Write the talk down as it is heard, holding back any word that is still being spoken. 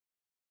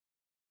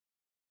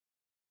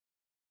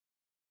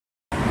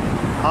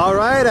All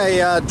right,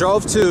 I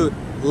drove to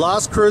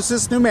Las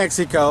Cruces, New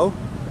Mexico,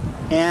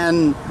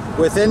 and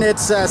within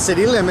its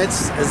city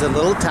limits is a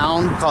little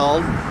town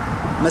called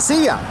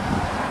Mesilla.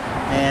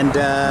 And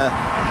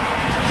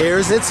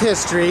here's its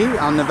history.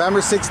 On November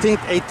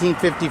 16th,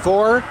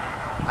 1854,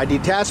 a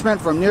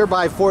detachment from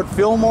nearby Fort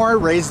Fillmore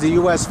raised the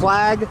U.S.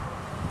 flag,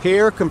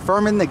 here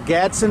confirming the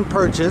Gadsden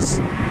Purchase.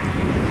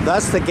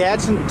 Thus, the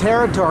Gadsden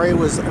territory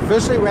was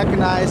officially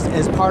recognized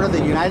as part of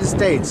the United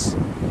States.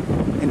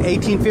 In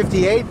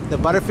 1858, the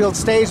Butterfield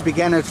stage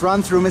began its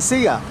run through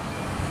Mesilla.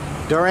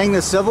 During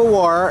the Civil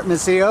War,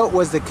 Mesilla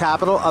was the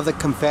capital of the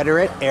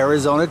Confederate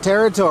Arizona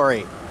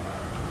Territory.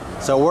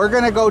 So we're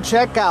going to go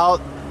check out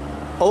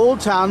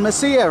Old Town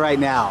Mesilla right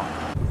now.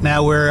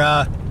 Now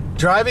we're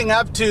driving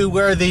up to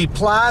where the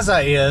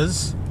plaza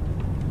is,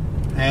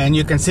 and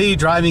you can see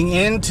driving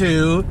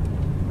into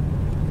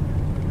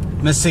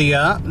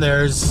Mesilla,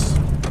 there's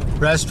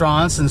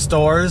restaurants and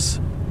stores.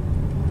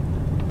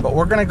 But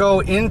we're gonna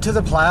go into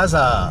the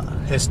plaza,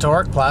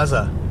 historic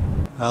plaza.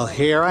 Well,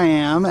 here I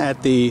am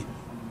at the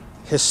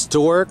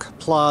historic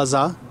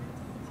plaza.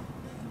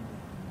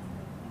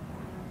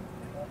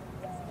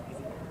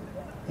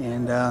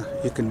 And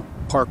you can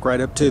park right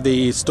up to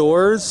the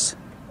stores.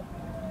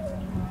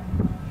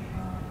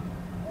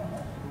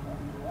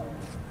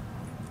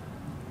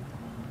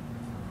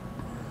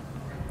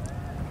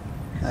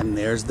 And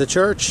there's the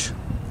church.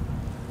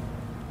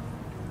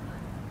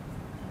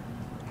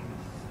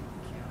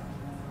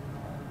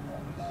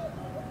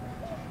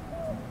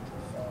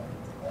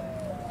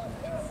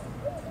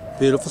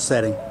 Beautiful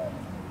setting.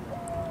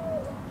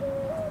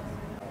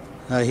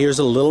 Here's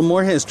a little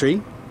more history.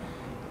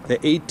 The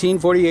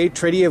 1848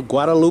 Treaty of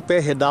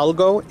Guadalupe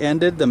Hidalgo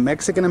ended the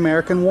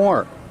Mexican-American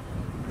War,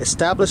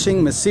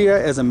 establishing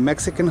Mesilla as a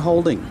Mexican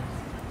holding.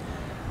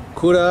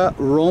 Cura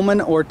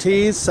Roman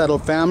Ortiz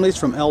settled families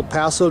from El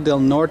Paso del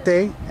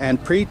Norte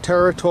and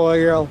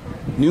pre-territorial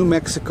New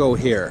Mexico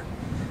here.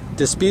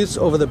 Disputes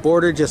over the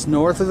border just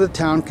north of the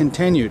town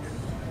continued.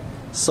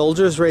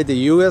 Soldiers raised the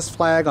U.S.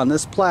 flag on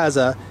this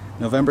plaza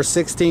November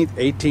 16,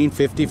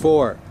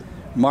 1854,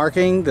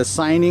 marking the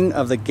signing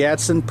of the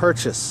Gadsden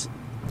Purchase,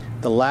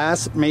 the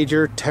last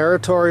major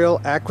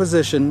territorial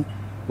acquisition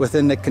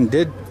within the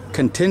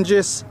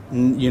contiguous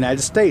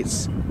United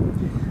States.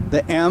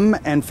 The M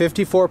and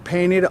 54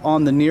 painted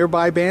on the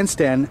nearby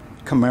bandstand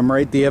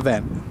commemorate the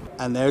event.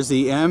 And there's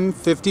the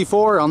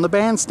M54 on the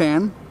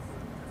bandstand.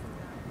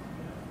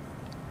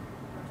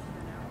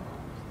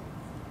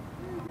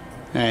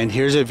 And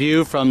here's a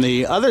view from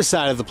the other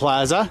side of the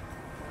plaza.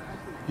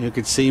 You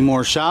can see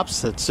more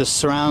shops that just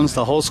surrounds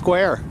the whole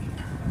square.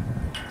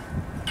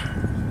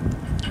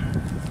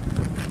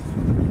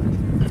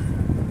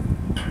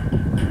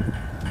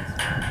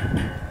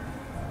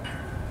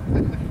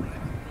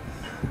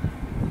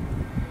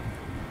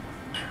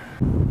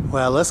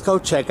 Well, let's go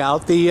check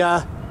out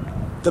the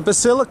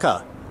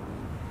basilica.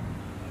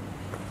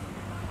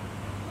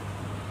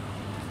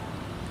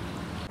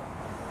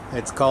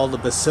 It's called the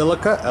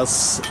Basilica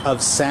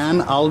of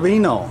San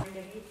Albino.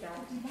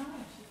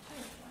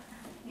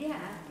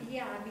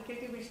 Yeah,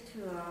 because it was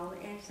too old.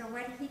 And so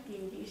what he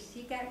did is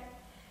he got